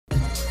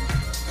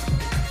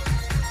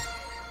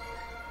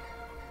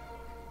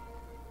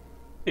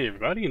Hey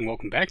everybody, and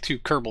welcome back to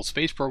Kerbal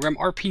Space Program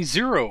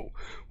RP-0.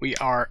 We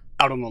are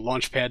out on the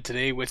launch pad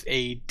today with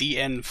a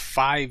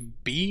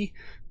DN5B,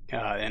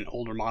 an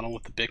older model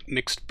with the big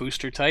mixed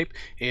booster type,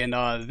 and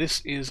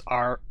this is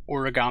our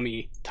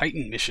Origami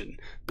Titan mission.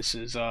 This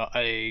is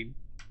a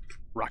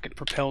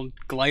rocket-propelled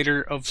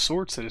glider of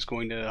sorts that is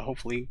going to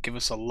hopefully give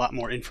us a lot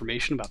more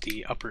information about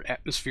the upper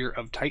atmosphere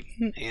of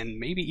Titan and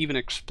maybe even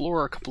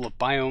explore a couple of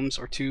biomes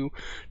or two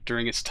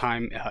during its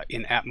time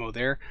in Atmo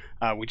there.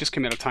 We just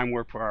came out of time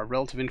warp where our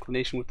relative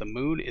inclination with the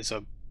moon is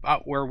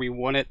about where we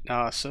want it,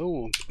 so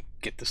we'll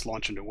get this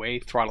launch underway.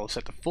 Throttle is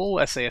set to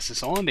full, SAS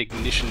is on,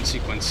 ignition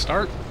sequence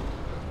start.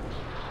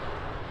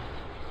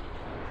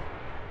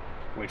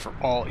 Wait for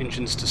all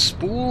engines to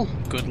spool.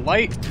 Good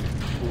light.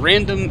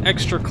 Random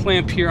extra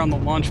clamp here on the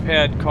launch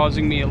pad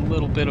causing me a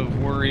little bit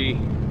of worry.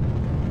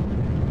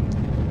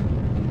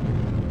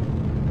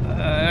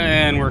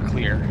 And we're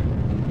clear.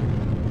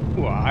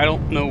 Ooh, I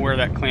don't know where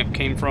that clamp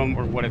came from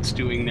or what it's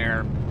doing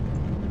there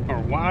or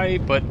why,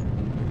 but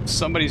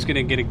somebody's going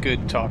to get a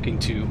good talking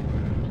to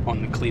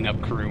on the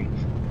cleanup crew.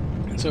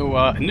 So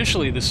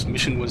initially this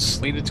mission was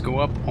slated to go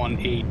up on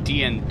a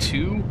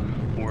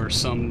DN2 or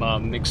some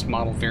mixed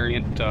model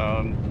variant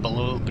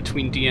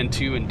between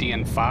DN2 and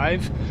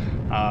DN5.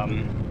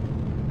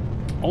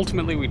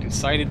 Ultimately, we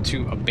decided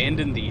to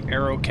abandon the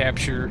Aero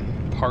capture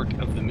part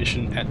of the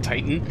mission at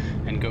Titan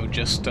and go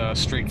just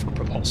straight for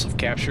propulsive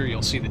capture.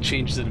 You'll see the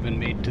changes that have been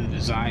made to the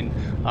design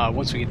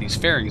once we get these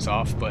fairings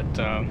off, but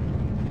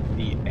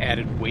the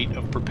added weight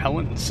of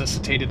propellant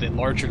necessitated a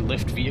larger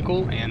lift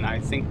vehicle, and I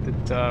think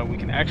that we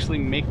can actually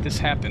make this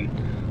happen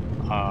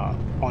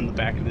on the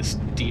back of this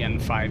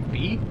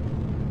DN5B.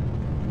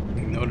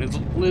 Even though it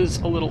is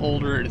a little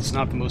older, it's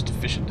not the most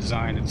efficient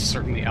design. It's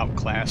certainly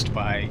outclassed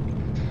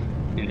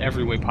in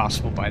every way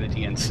possible by the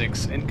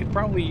DN6, and could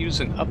probably use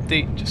an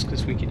update just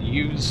because we could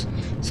use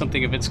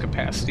something of its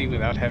capacity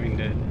without having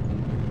to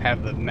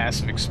have the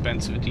massive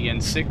expense of a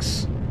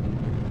DN6.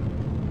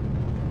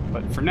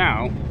 But for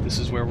now, this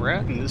is where we're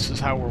at, and this is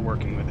how we're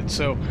working with it.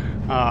 So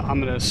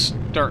I'm going to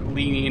start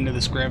leaning into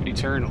this gravity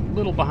turn a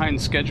little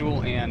behind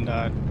schedule and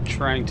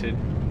trying to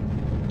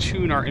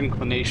tune our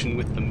inclination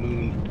with the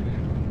moon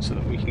so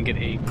that we can get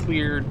a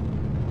clear,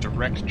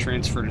 direct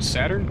transfer to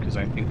Saturn, because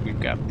I think we've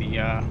got the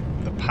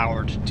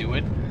power to do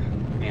it.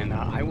 And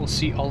I will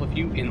see all of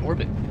you in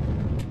orbit.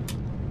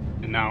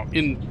 And now,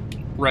 in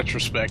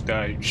retrospect,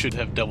 I should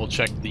have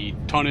double-checked the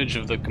tonnage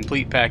of the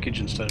complete package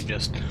instead of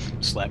just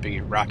slapping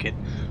a rocket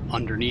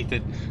underneath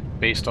it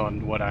based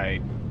on what I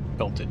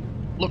felt it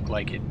looked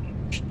like it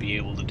should be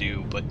able to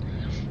do, but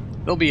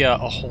there'll be a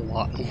whole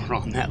lot more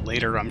on that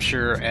later, I'm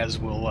sure, as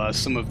will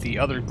some of the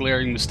other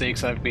glaring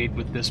mistakes I've made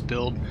with this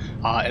build.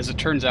 As it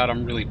turns out,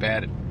 I'm really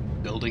bad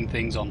at building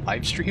things on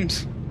live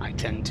streams. I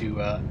tend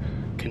to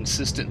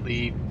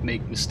consistently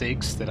make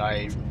mistakes that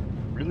I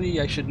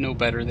should know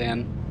better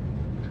than.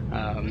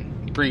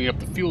 Bringing up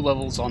the fuel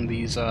levels on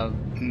these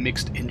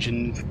mixed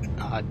engine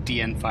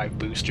DN5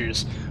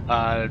 boosters.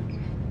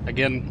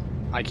 Again,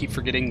 I keep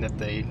forgetting that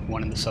the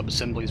one in the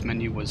sub-assemblies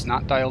menu was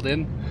not dialed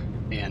in,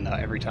 and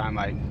every time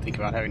I think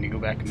about having to go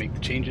back and make the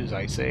changes,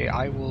 I say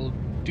I will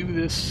do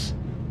this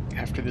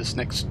after this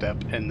next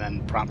step, and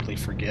then promptly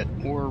forget,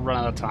 or run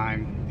out of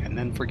time and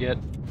then forget.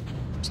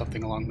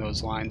 Something along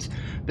those lines.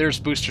 There's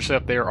booster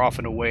setup there off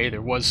and away.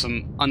 There was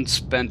some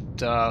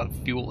unspent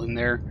fuel in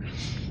there,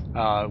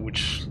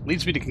 which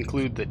leads me to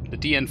conclude that the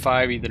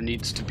DN5 either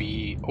needs to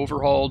be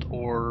overhauled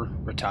or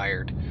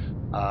retired.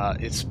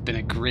 It's been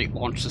a great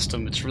launch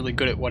system. It's really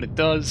good at what it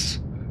does,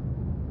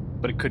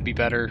 but it could be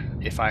better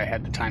if I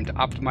had the time to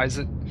optimize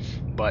it.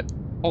 But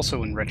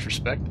also, in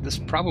retrospect, this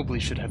probably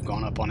should have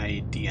gone up on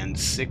a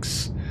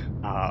DN6,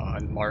 a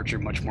larger,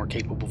 much more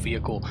capable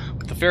vehicle.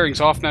 With the fairings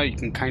off now, you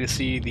can kind of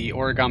see the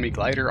Origami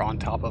glider on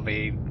top of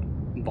a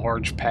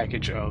large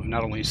package of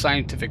not only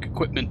scientific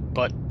equipment,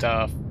 but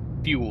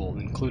fuel,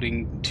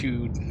 including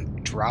 2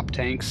 drop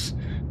tanks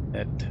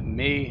that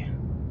may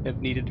have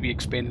needed to be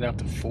expanded out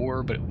to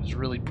 4, but it was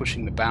really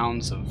pushing the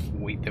bounds of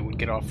weight that would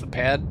get off the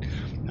pad,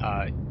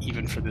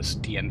 even for this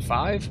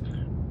DN5.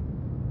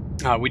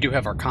 We do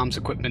have our comms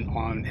equipment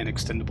on an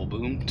extendable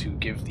boom to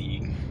give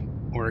the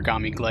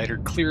Origami glider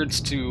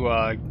clearance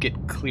to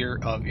get clear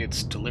of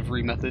its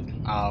delivery method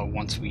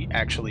once we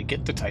actually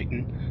get to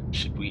Titan,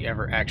 should we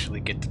ever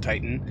actually get to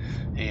Titan.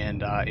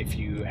 And if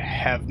you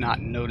have not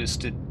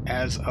noticed it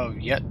as of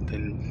yet,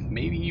 then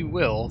maybe you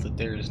will, that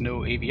there is no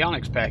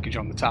avionics package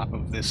on the top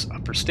of this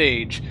upper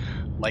stage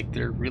like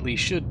there really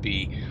should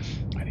be.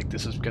 I think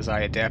this is because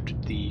I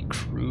adapted the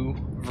crew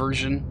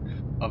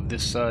version of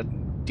this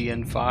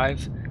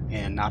DN5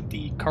 and not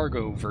the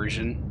cargo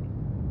version,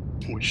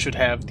 which should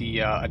have the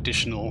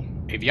additional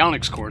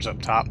avionics cores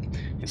up top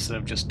instead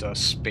of just a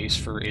space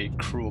for a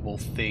crewable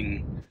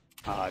thing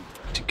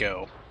to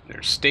go.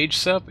 There's stage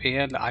sub,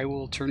 and I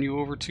will turn you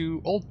over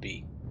to Old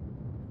B.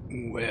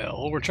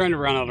 Well, we're trying to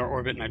round out our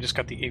orbit, and I just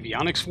got the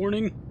avionics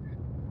warning,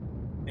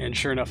 and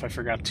sure enough, I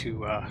forgot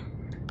to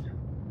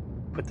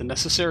put the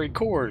necessary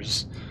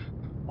cores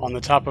on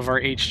the top of our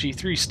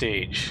HG3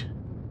 stage.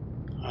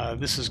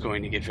 This is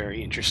going to get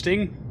very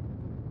interesting.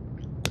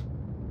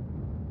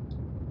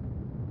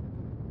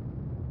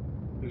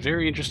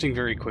 Very interesting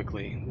very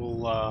quickly.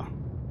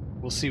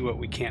 We'll see what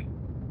we can't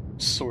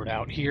sort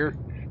out here.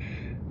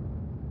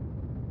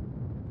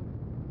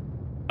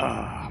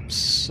 I'm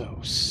so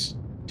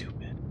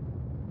stupid.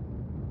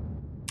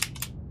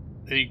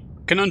 The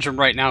conundrum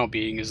right now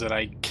being is that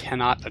I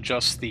cannot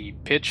adjust the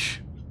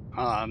pitch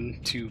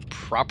to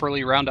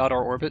properly round out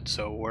our orbit,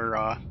 so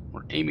we're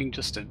aiming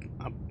just a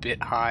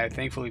bit high.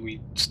 Thankfully, we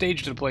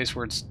staged at a place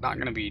where it's not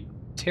going to be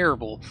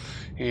terrible,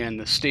 and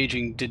the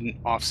staging didn't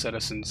offset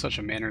us in such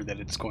a manner that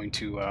it's going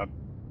to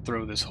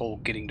throw this whole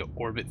getting to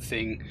orbit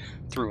thing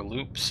through a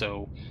loop.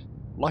 So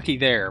lucky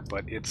there,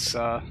 but it's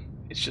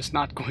just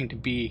not going to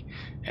be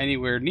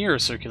anywhere near a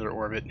circular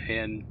orbit,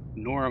 and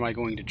nor am I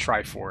going to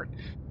try for it.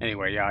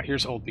 Anyway, yeah,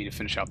 here's old me to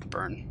finish out the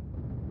burn.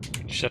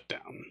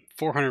 Shutdown.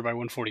 400 by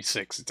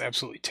 146. It's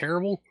absolutely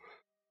terrible,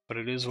 but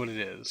it is what it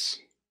is.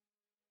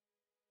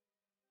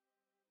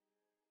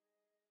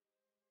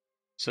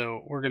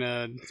 So we're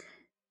gonna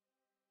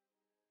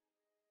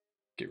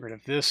get rid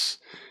of this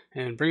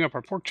and bring up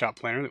our pork chop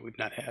planner that we've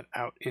not had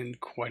out in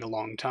quite a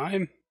long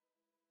time.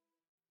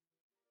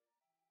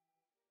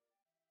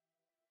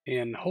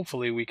 And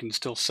hopefully we can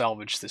still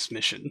salvage this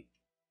mission.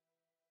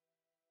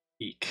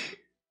 Eek.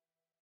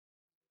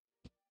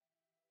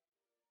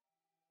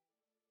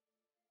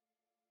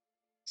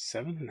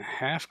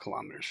 7.5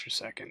 kilometers per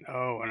second.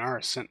 Oh, and our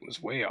ascent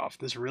was way off.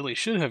 This really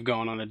should have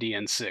gone on a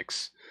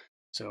DN6.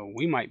 So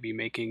we might be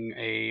making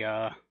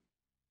a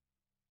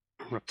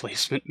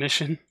replacement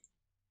mission.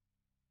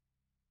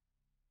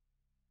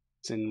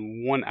 It's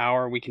in 1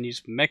 hour. We can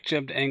use Mech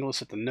Jeb to angle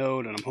us at the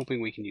node, and I'm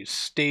hoping we can use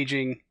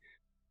staging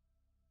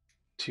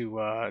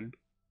to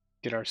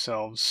get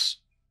ourselves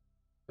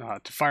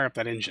to fire up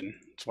that engine.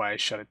 That's why I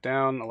shut it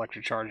down.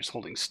 Electric charge is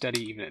holding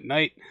steady even at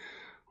night.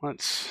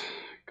 Let's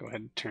go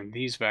ahead and turn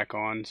these back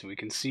on so we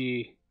can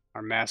see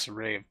our mass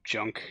array of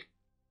junk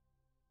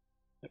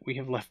that we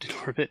have left in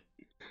orbit,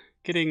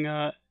 getting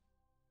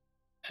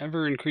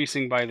ever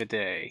increasing by the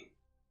day.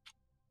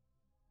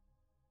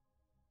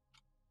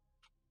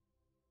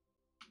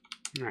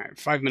 Alright,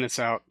 5 minutes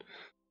out.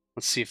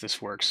 Let's see if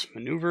this works.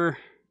 Maneuver.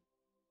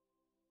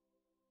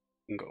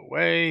 And go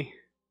away.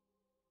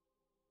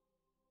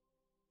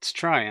 It's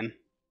trying.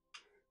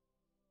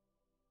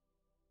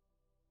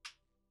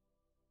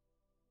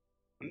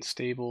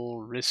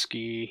 Unstable,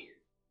 risky.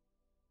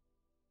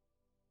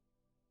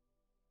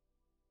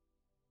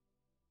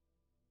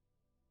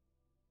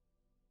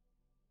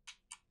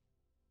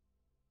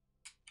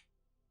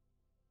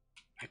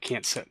 I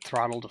can't set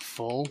throttle to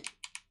full.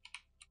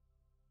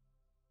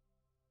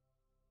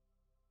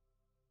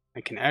 I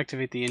can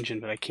activate the engine,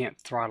 but I can't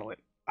throttle it.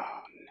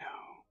 Oh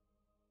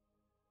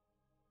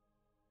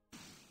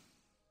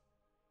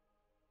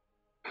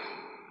no.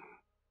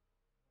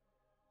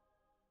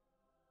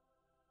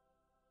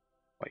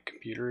 Flight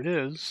computer it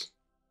is.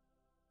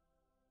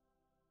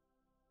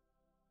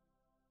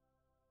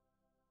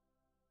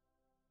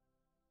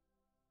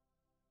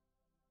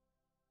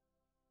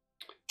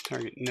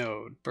 Target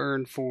node.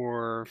 Burn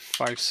for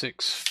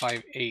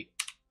 5658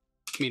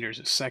 meters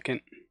a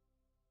second.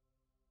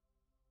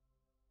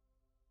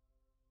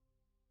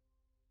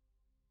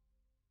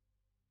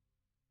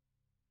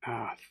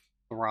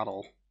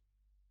 Throttle.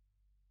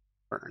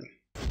 Burn.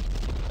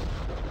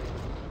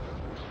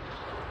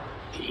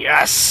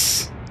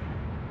 Yes!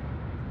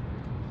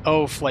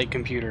 Oh, flight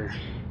computer.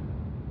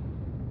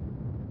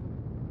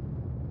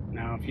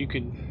 Now, if you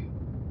could...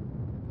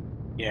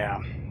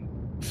 Yeah.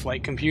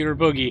 Flight computer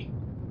boogie.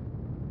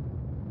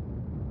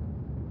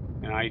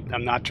 And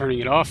I'm not turning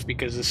it off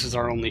because this is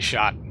our only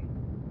shot.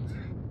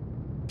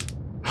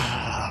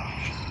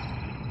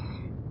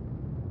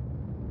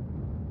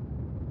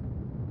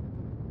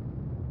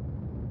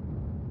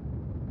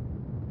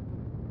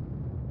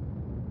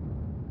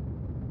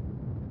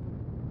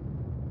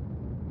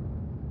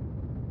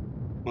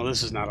 Well,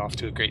 this is not off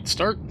to a great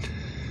start.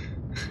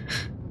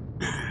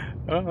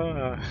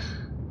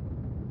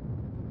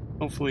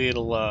 Hopefully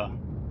it'll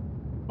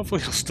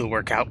still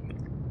work out.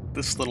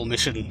 This little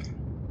mission.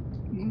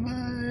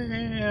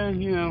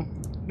 You know,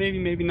 maybe,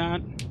 maybe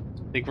not.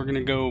 I think we're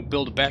gonna go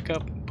build a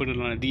backup, put it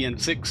on a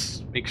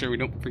DN6, make sure we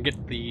don't forget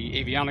the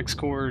avionics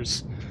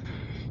cores.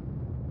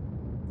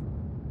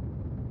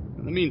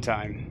 In the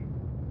meantime,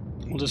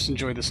 we'll just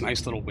enjoy this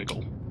nice little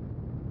wiggle.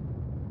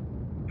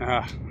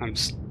 I'm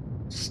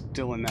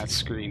still in that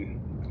screen.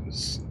 That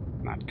was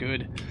not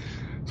good.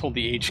 Let's hold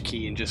the H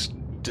key and just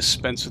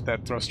dispense with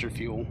that thruster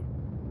fuel,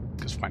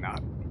 because why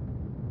not?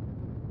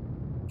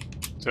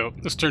 So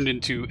this turned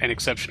into an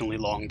exceptionally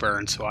long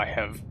burn, so I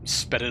have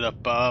sped it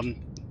up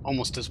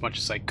almost as much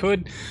as I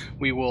could.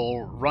 We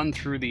will run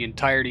through the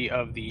entirety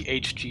of the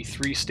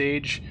HG3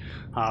 stage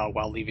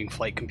while leaving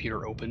flight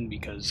computer open,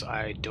 because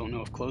I don't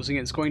know if closing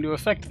it is going to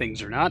affect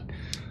things or not.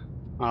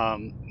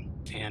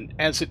 And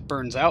as it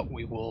burns out,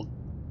 we will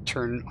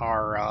turn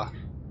our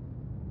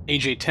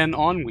AJ-10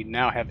 on. We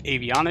now have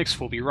avionics.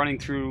 We'll be running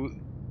through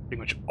pretty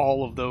much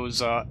all of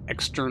those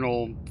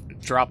external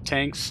drop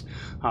tanks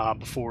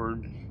before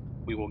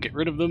we will get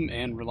rid of them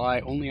and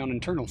rely only on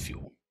internal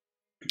fuel.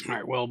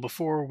 Alright, well,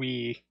 before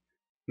we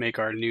make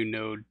our new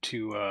node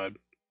to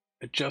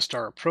adjust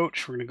our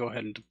approach, we're going to go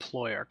ahead and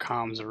deploy our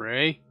comms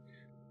array,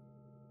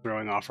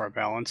 throwing off our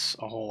balance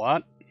a whole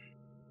lot.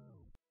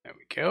 There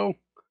we go.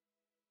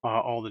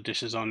 All the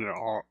dishes on it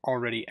are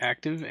already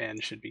active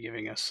and should be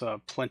giving us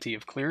plenty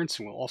of clearance,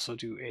 and we'll also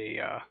do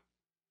a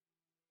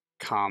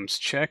comms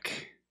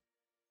check.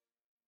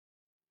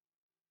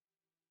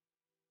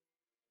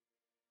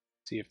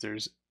 See if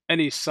there's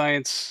any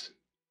science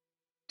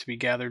to be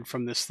gathered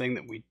from this thing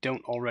that we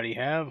don't already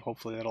have.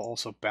 Hopefully that'll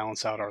also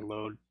balance out our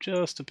load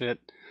just a bit.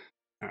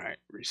 Alright,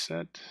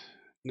 reset.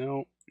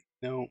 No,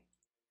 no,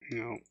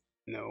 no,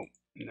 no,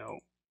 no.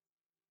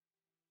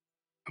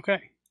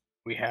 Okay,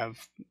 we have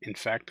in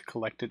fact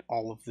collected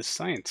all of this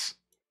science.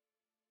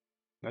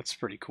 That's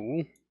pretty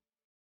cool.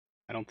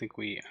 I don't think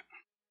we...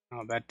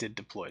 Oh, that did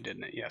deploy,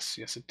 didn't it? Yes,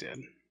 yes it did.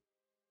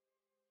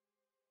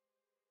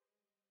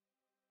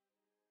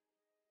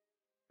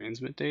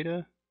 Transmit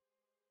data?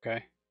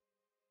 Okay.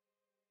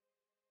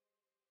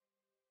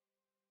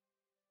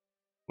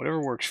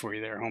 Whatever works for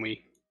you there,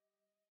 homie.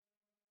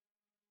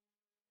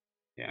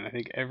 Yeah, and I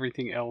think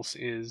everything else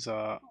is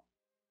on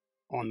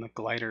the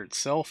glider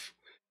itself.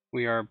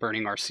 We are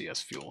burning our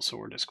CS fuel, so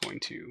we're just going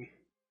to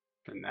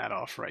turn that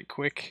off right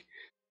quick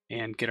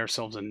and get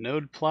ourselves a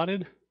node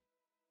plotted.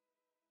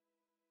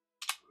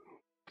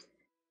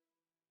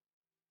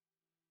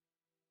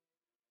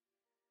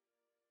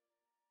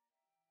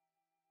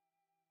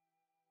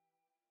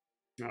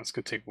 Now it's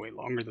going to take way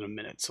longer than a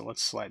minute, so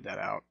let's slide that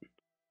out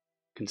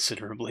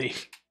considerably.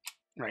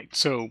 Right,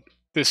 so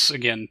this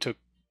again took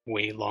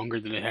way longer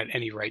than it had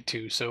any right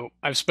to, so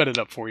I've sped it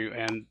up for you,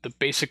 and the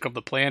basic of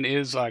the plan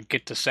is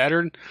get to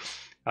Saturn.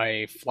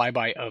 A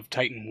flyby of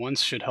Titan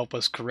once should help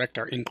us correct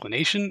our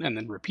inclination, and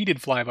then repeated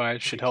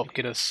flybys should help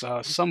get us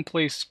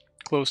someplace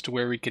close to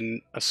where we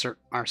can assert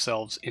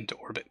ourselves into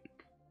orbit.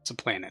 It's a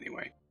plan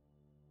anyway.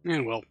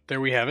 And well,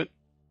 there we have it.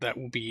 That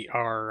will be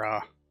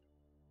our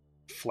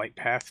flight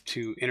path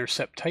to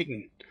intercept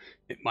Titan.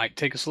 It might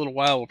take us a little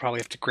while. We'll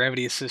probably have to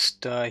gravity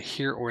assist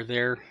here or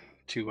there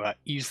to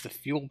ease the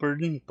fuel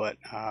burden, but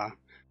I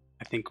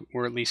think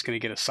we're at least going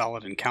to get a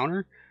solid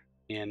encounter.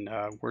 And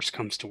worst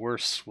comes to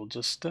worst, we'll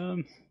just,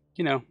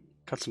 you know,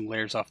 cut some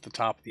layers off the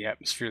top of the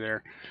atmosphere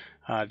there,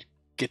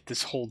 get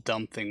this whole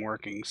dumb thing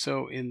working.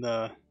 So in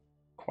the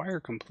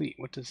acquire complete,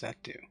 what does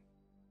that do?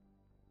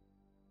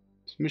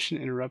 Mission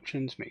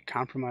interruptions may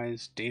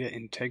compromise data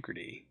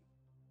integrity.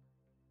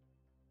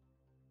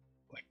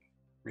 Like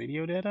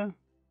radio data?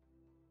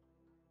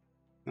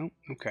 No?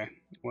 Okay.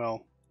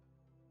 Well,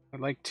 I'd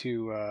like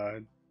to,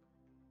 I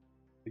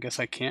guess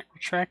I can't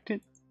retract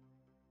it?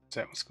 Is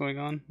that what's going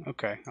on?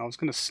 Okay, I was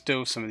going to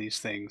stow some of these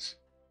things.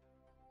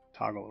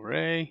 Toggle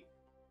array.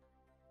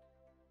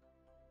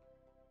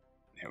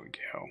 There we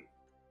go.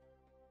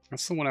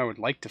 That's the one I would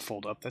like to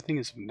fold up. That thing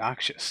is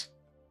obnoxious.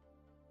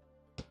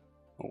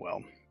 Oh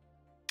well.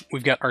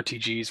 We've got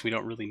RTGs. We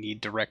don't really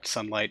need direct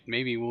sunlight.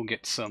 Maybe we'll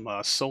get some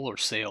solar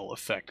sail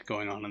effect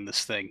going on in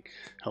this thing.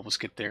 Help us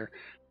get there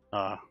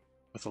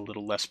with a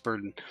little less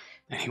burden.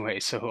 Anyway,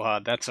 so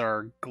that's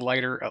our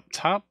glider up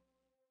top.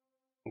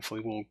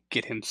 Hopefully we'll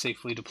get him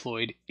safely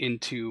deployed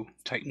into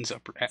Titan's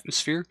upper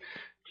atmosphere,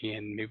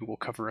 and maybe we'll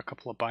cover a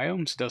couple of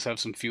biomes. It does have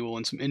some fuel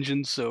and some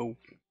engines, so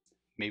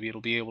maybe it'll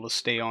be able to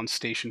stay on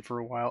station for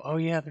a while. Oh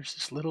yeah, there's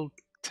this little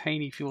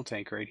tiny fuel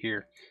tank right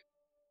here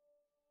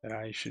that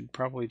I should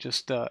probably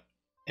just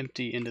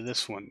empty into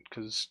this one,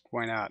 because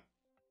why not?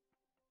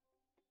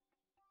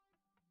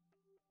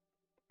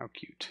 How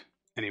cute.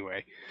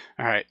 Anyway,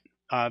 alright.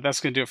 That's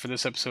going to do it for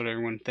this episode,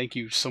 everyone. Thank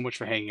you so much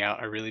for hanging out.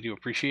 I really do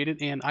appreciate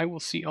it, and I will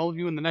see all of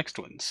you in the next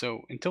one.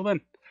 So until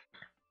then,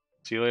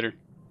 see you later.